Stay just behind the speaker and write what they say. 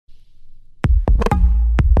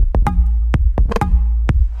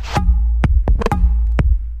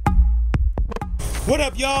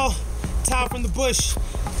What up, y'all? Ty from the Bush.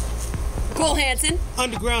 Cole Hansen.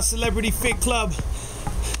 Underground Celebrity Fit Club.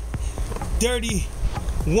 Dirty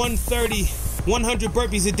 130, 100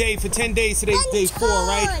 burpees a day for 10 days. Today's day 4,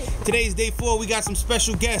 right? Today's day 4. We got some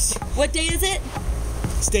special guests. What day is it?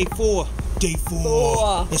 It's day 4. Day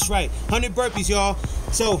 4. That's right. 100 burpees, y'all.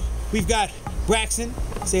 So we've got Braxton.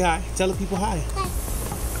 Say hi. Tell the people hi. Hi.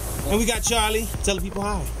 And we got Charlie. Tell the people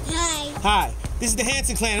hi. Hi. Hi. This is the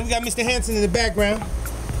Hansen clan. And we got Mr. Hansen in the background.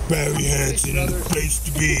 Barry Hansen in the place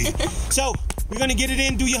to be. So we're gonna get it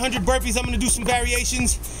in. Do your 100 burpees. I'm gonna do some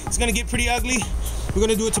variations. It's gonna get pretty ugly. We're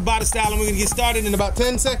gonna do it Tabata style, and we're gonna get started in about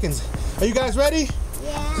 10 seconds. Are you guys ready?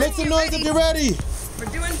 Yeah. Make some noise if you're ready. We're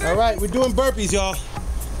doing burpees. All right, we're doing burpees, y'all.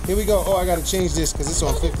 Here we go. Oh, I gotta change this because it's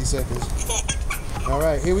on 50 seconds. All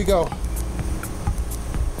right, here we go.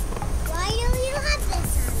 Why don't you have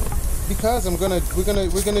this on? Because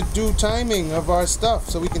we're gonna do timing of our stuff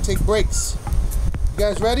so we can take breaks. You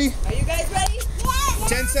guys ready? Are you guys ready? Yeah.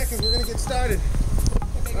 10 seconds. We're gonna get started.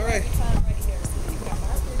 All right.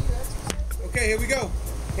 Okay, here we go.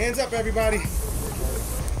 Hands up, everybody.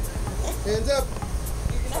 Hands up.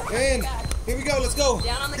 And here we go. Let's go.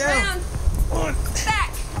 Down on the ground. One.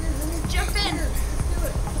 Back. Jump in.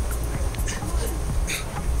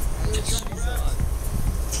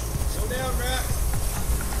 Go down, Brax.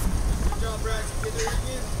 Good job, Brax. Get there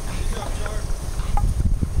again. Good job, Char.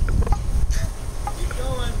 Keep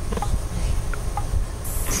going.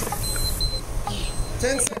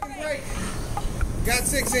 10-second break. Got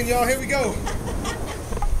 6 in, y'all. Here we go.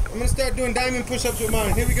 I'm gonna start doing diamond push-ups with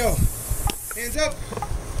mine. Here we go. Hands up.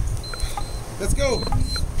 Let's go.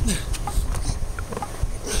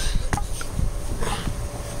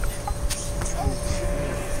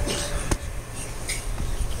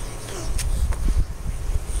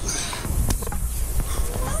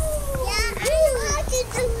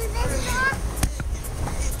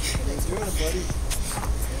 Buddy.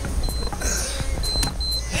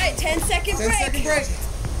 Alright, 10-second break. 10-second break.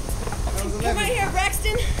 That was 11. Come right here,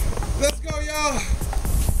 Braxton. Let's go, y'all.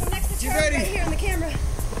 Come next to You Charlie, ready? right here on the camera.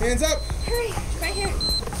 Hands up. Hurry, right here.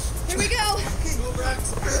 Here we go. Go, Brax.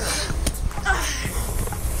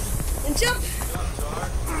 And jump. Good job, Char.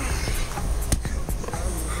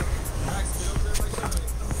 Brax, get over there by Charlie.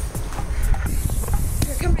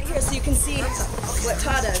 Here, come right here so you can see what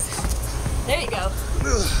Ta does. There you go.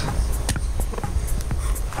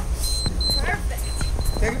 Perfect.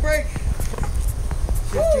 Take a break.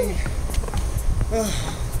 15.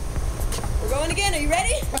 We're going again. Are you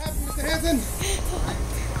ready? What happened, Mr. Hansen?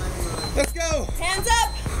 Let's go. Hands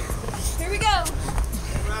up. Here we go.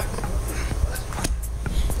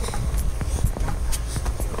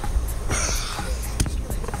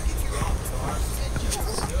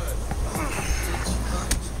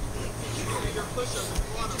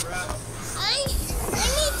 I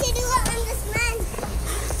need to do it on this man.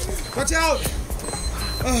 Watch out.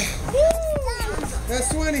 That's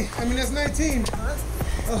 20. I mean, that's 19.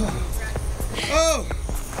 Oh.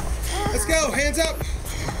 Let's go. Hands up.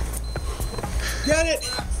 Get it.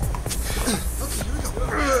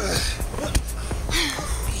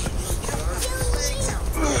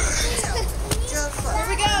 Here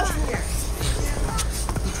we go.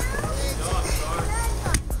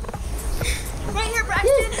 Right here,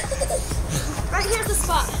 Braxton. Right here's the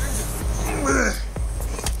spot.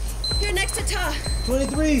 Here next to Ta.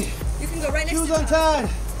 23. You can go right next Shoes to Ta. untied.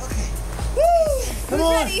 Woo! Come Who's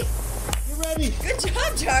on. ready? You ready? Good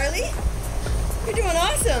job, Charlie. You're doing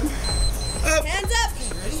awesome. Up. Hands up.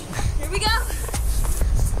 Here we go.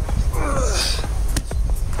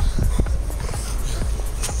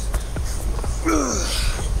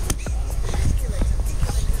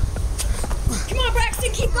 Come on,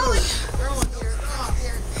 Braxton, keep going.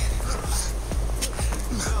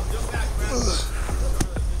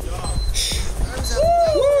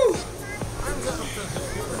 Woo.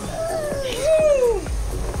 Woo.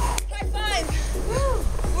 High five. Woo.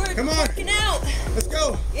 We're Come on. working out. Let's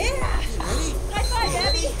go. Yeah. High five,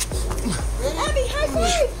 Abby. Abby, high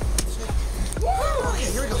five. Woo.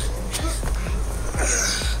 Here we go.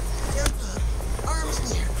 Arms in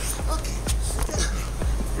the air. Okay.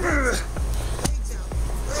 Legs out.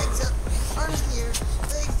 Legs up.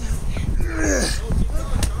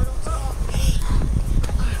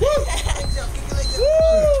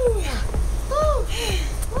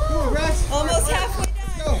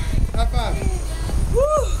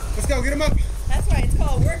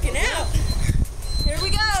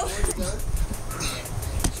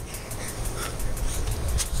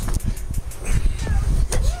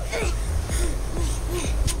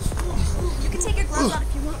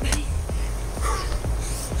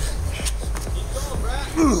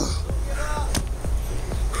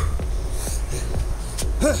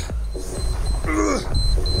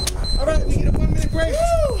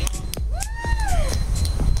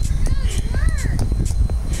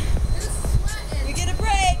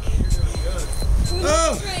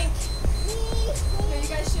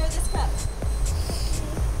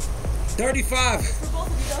 45. For both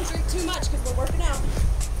of you, don't drink too much because we're working out.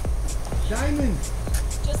 Diamond.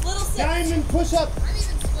 Just little sips. Diamond push-up. I'm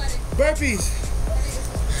even sweating. Burpees.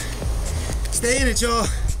 Stay in it, y'all.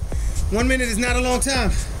 1 minute is not a long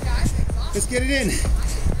time. Yeah, I'm exhausted. Let's get it in.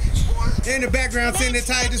 They're in the background saying they're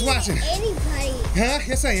tired just watching. Anybody. Huh?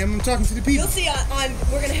 Yes, I am. I'm talking to the people. You'll see on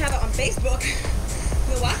we're going to have it on Facebook.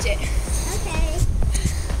 You'll watch it. Okay.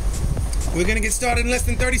 We're going to get started in less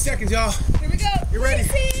than 30 seconds, y'all. Here we go. You ready?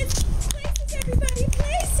 Places, everybody.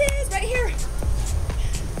 Places. Right here.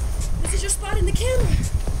 This is your spot in the camera.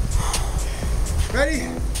 Ready?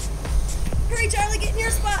 Hurry, Charlie, get in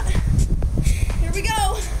your spot. Here we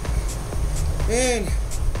go. And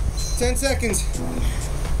 10 seconds.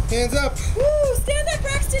 Hands up. Woo, stand up,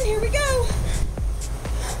 Braxton. Here we go.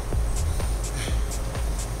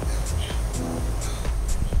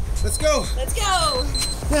 Let's go. Let's go.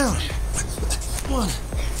 Down. 1,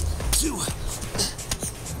 2.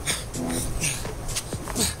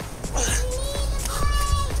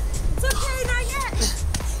 It's okay, not yet.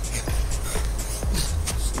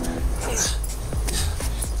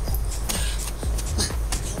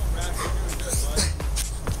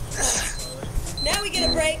 Now we get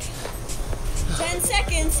a break. 10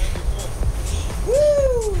 seconds.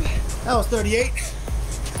 Woo! That was 38.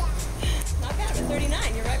 Not bad for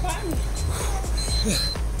 39. You're right behind me.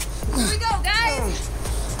 Here we go, guys.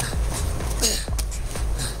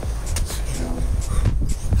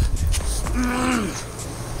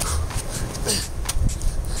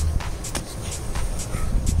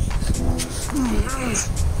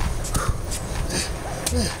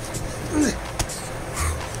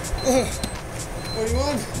 Uh,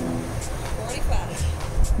 41. 45. I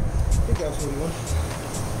think that was 41.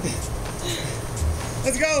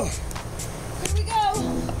 Let's go. Here we go.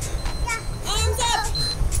 Arms up.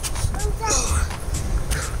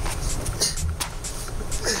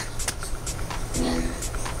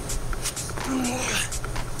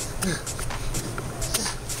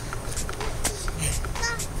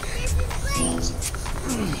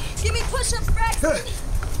 Give me push-ups, Braxton.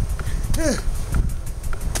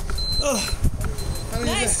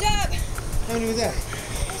 Nice job. How many was that?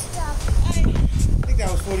 I think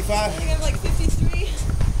that was 45. I think I have like 53.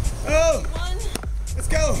 Oh, 1. let's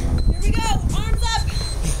go. Here we go. Arms up.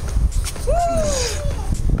 Woo!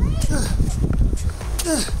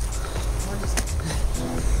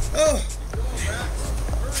 Oh.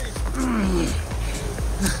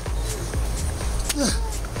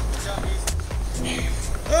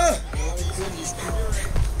 Oh.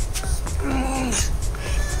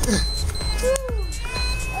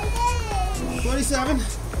 27.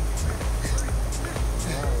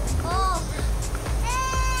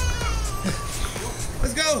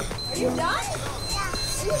 Let's go. Are you done?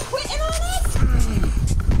 Are you quitting on us?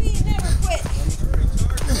 We never quit.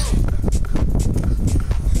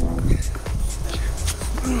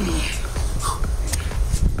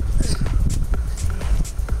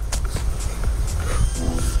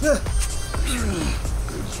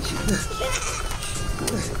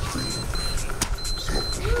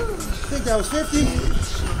 I think that was 50. 59.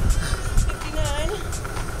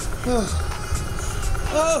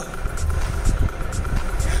 Oh.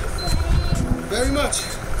 Very much.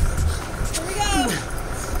 Here we go.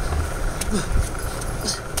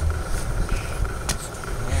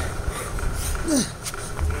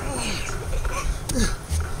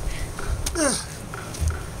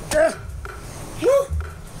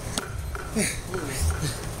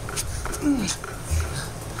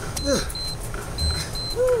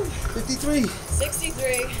 Woo. 53.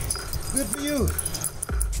 63. Good for you.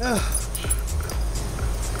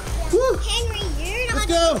 Henry, you're Let's not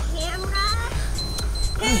go. on camera.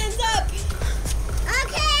 Hands up.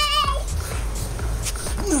 Okay.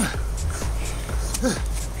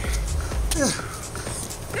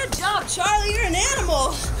 Good job, Charlie. You're an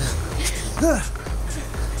animal.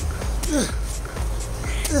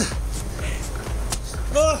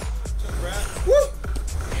 Oh. Woo.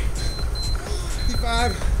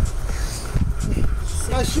 55.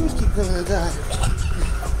 My shoes keep coming undone.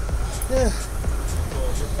 Yeah.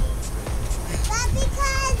 That's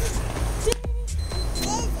because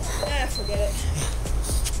Forget it.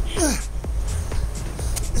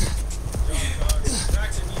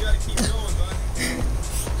 Jackson, you gotta keep going, bud.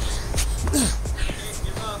 Can't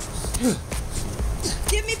give up.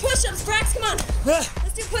 Give me push-ups, Brax. Come on.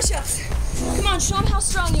 Let's do push-ups. Come on, show them how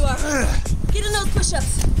strong you are. Get in those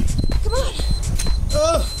push-ups. Come on.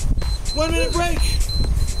 Oh, 1 minute break.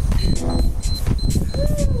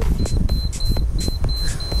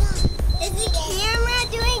 is the camera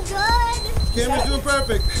doing good? Camera's doing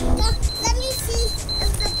perfect. Let me see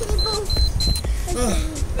if the people.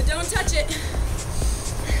 But don't touch it.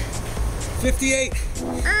 58.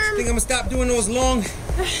 I think I'm gonna stop doing those long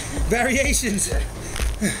variations.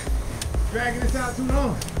 Dragging this out too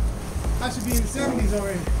long. I should be in the 70s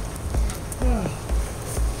already.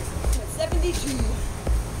 72.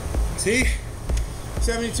 See?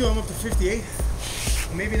 72, I'm up to 58.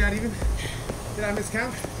 Or maybe not even. Did I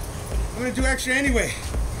miscount? I'm gonna do extra anyway.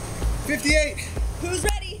 58. Who's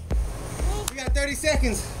ready? We got 30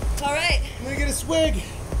 seconds. All right. I'm gonna get a swig.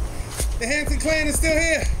 The Hanson clan is still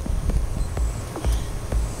here.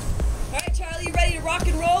 All right, Charlie, you ready to rock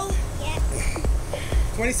and roll? Yep.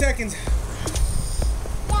 20 seconds.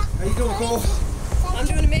 How you doing, Cole? I'm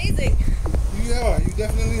doing amazing. You are. You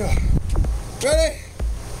definitely are. Ready?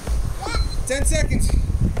 10 seconds.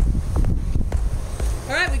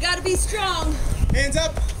 All right, we gotta be strong. Hands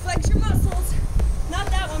up. Flex your muscles. Not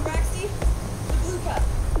that one, Braxty. The blue cup.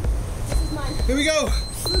 This is mine. Here we go.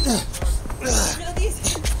 You know these?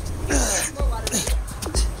 More water.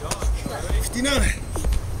 59.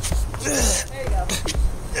 There you go.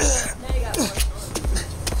 Now you got more.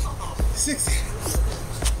 60.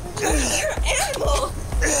 You're an animal.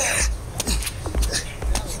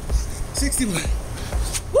 61.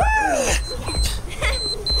 Woo!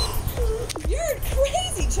 You're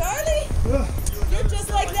crazy, Charlie. You're just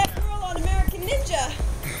like that girl on American Ninja.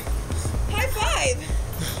 High five.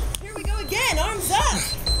 Here we go again. Arms up.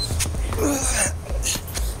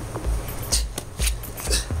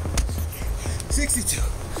 62.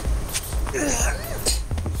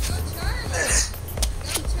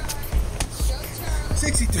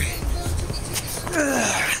 63.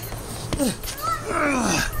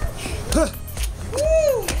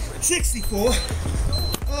 Woo! 64.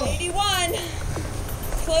 81.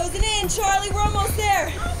 Closing in, Charlie. We're almost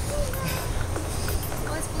there.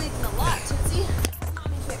 Noise bleeding a lot, Tootsie.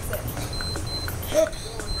 Mommy fix it. Woo!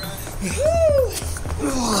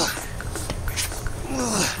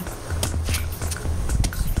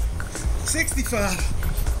 65.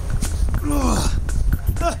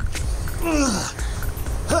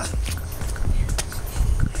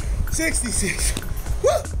 66.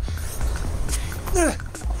 Woo!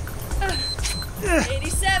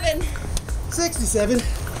 87. 67.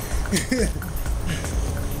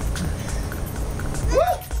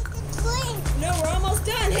 No, we're almost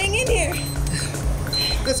done. Hang in here.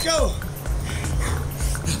 Let's go.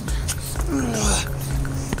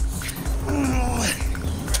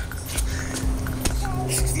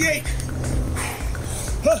 68.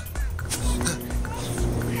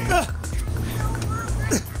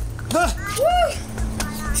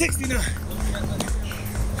 69.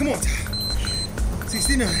 Come on, Ty.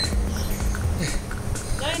 69.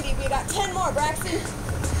 90. We got 10 more, Braxton.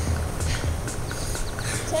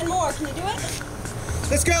 10 more. Can you do it?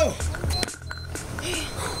 Let's go.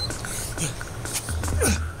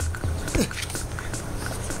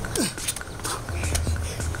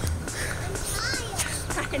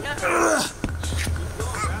 I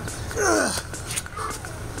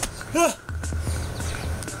know.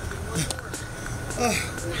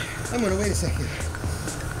 I'm gonna wait a second.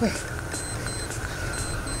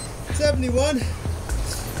 71.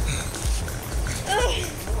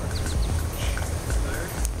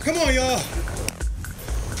 Come on, y'all.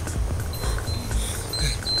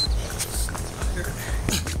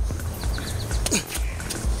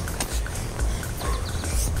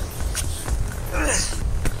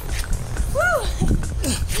 Woo!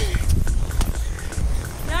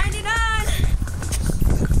 99.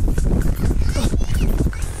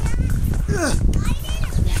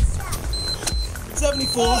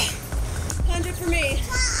 74. 100 for me. I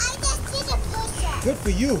just did a push-up. Good for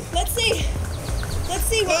you. Let's see. Let's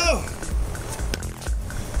see what. Oh.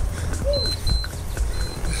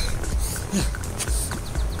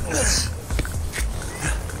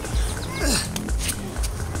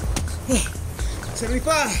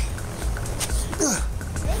 75.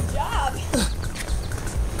 Good job.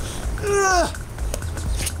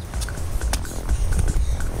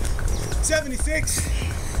 76.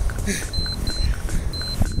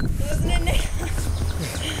 Closing in now.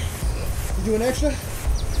 You doing extra?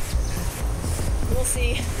 We'll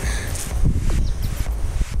see.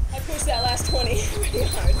 I pushed that last 20 pretty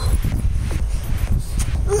hard.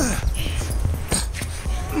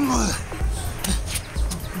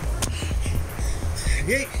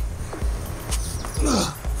 8.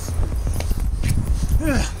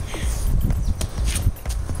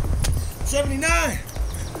 79.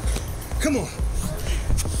 Come on.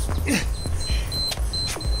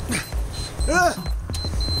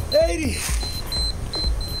 80.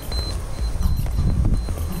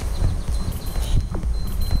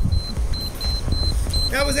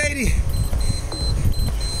 That was 80.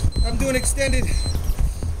 I'm doing extended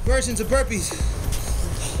versions of burpees.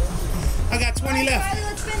 I got 20 left. Riley,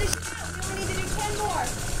 let's finish it out. We only need to do 10 more.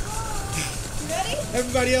 You ready?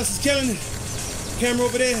 Everybody else is killing it. Camera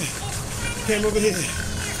over there. Camera over here.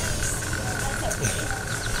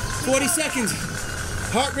 40 seconds.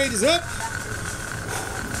 Heart rate is up.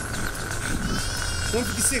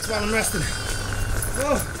 156 while I'm resting.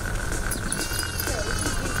 Oh.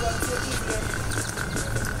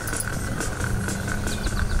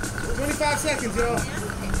 25 seconds, y'all.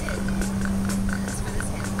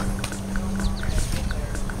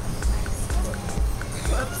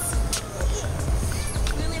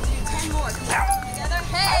 We only have to do 10 more. Come on. Together.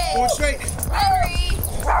 Hey! Going straight. Henry!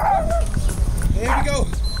 There we go.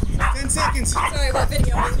 10 seconds. Sorry, we're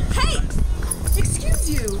videoing. Hey! Excuse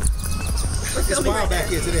you. We're It's filming wild right back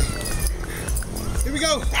now. here today. Here we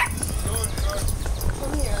go.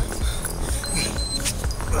 From here.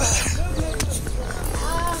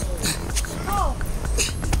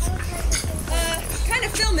 Kind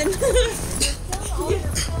of filming.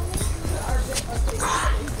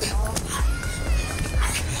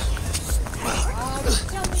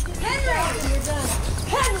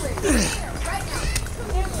 Henry! Right now.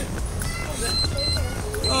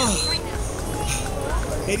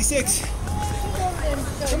 86.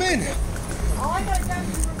 Come in.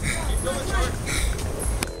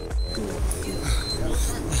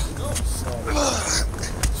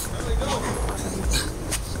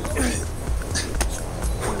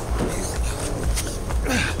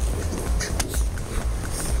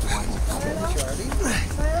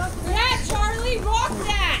 Yeah, Charlie, rock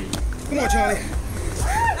that! Come on, Charlie.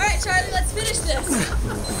 All right, Charlie, let's finish this.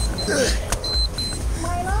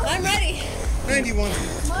 I'm ready. 91.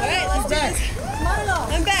 All right, let's do back. this.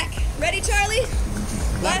 I'm back. Ready, Charlie? A lot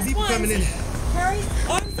of Last people one. coming in.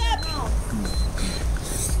 Arms up.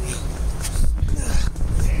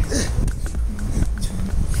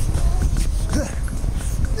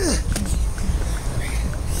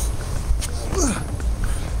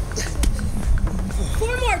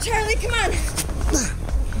 4 more, Charlie, come on.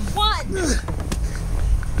 1.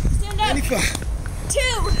 Stand up. 95. 2.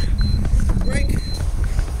 Break.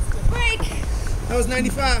 Break. That was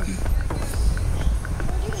 95.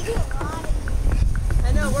 I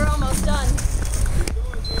know, we're almost done.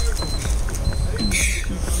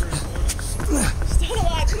 Still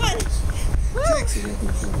alive, come on. Woo. 6.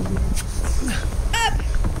 Up.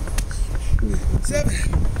 7.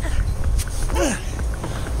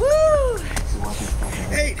 Woo.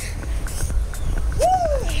 8. Woo.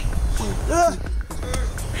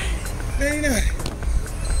 99.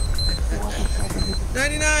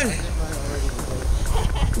 99.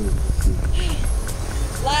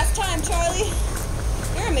 Last time, Charlie.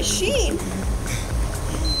 You're a machine.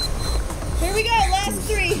 Here we go, last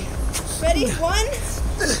 3. Ready? 1,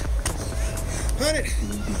 100.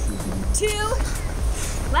 2,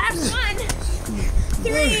 last 1,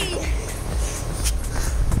 3.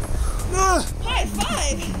 High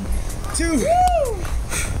 5. 2. Woo!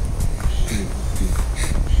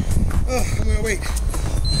 Oh, I'm gonna wait.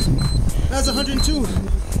 That's 102.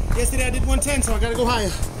 Yesterday I did 110, so I gotta go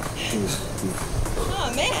higher.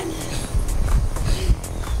 Oh man.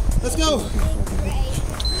 Let's go.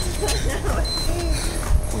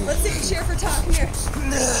 Let's take a cheer for Todd. Come here.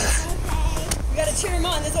 We gotta cheer him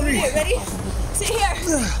on. This is what we do. Ready? Sit here.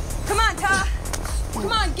 Come on, Todd.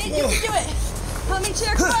 Come on, you can do it. Help me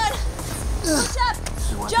cheer. Come on. Push up.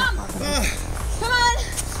 Jump. Come on.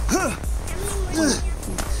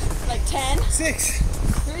 Like 10. 6.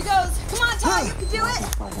 Here he goes. Come on, Todd. You can do it.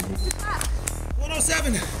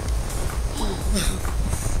 107.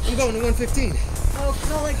 I'm going to 115. Oh,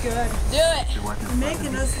 call it good. Do it. You're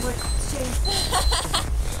making us look shameful.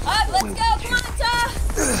 Up, let's go. Come on, Todd.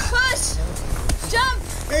 Push. Jump.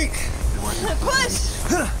 8. Push.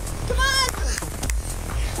 Come on.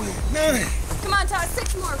 9. Come on, Todd.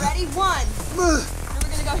 6 more. Ready? 1. Here we're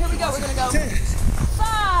gonna go. Here we go. We're gonna go. 10.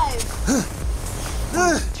 5.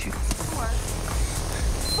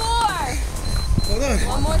 4. Hold on.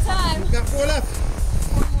 1 more time. Got 4 left.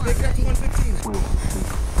 4 more. Make it up to 115. 4.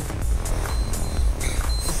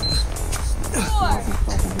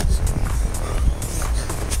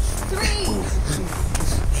 3.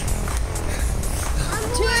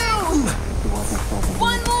 2.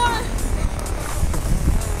 1 more.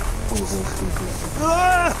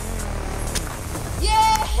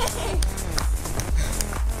 Yay!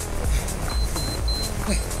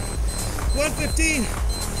 115.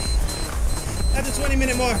 At the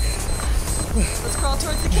 20-minute mark. Let's crawl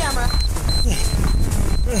towards the camera.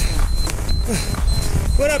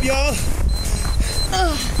 What up, y'all?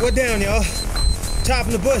 What down, y'all? Top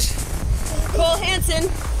in the bush. Cole Hansen.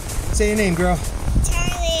 Say your name, girl.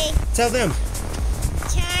 Charlie. Tell them.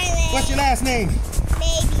 Charlie. What's your last name?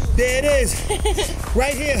 Baby. There it is.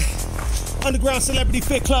 Right here. Underground Celebrity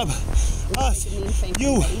Fit Club. Us.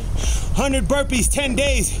 You. 100 burpees, 10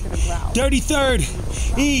 days. Dirty third.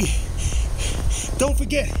 E. Don't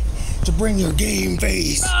forget to bring your game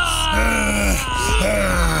face.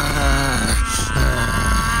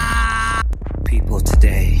 People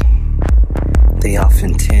today, they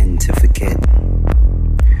often tend to forget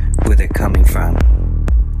where they're coming from.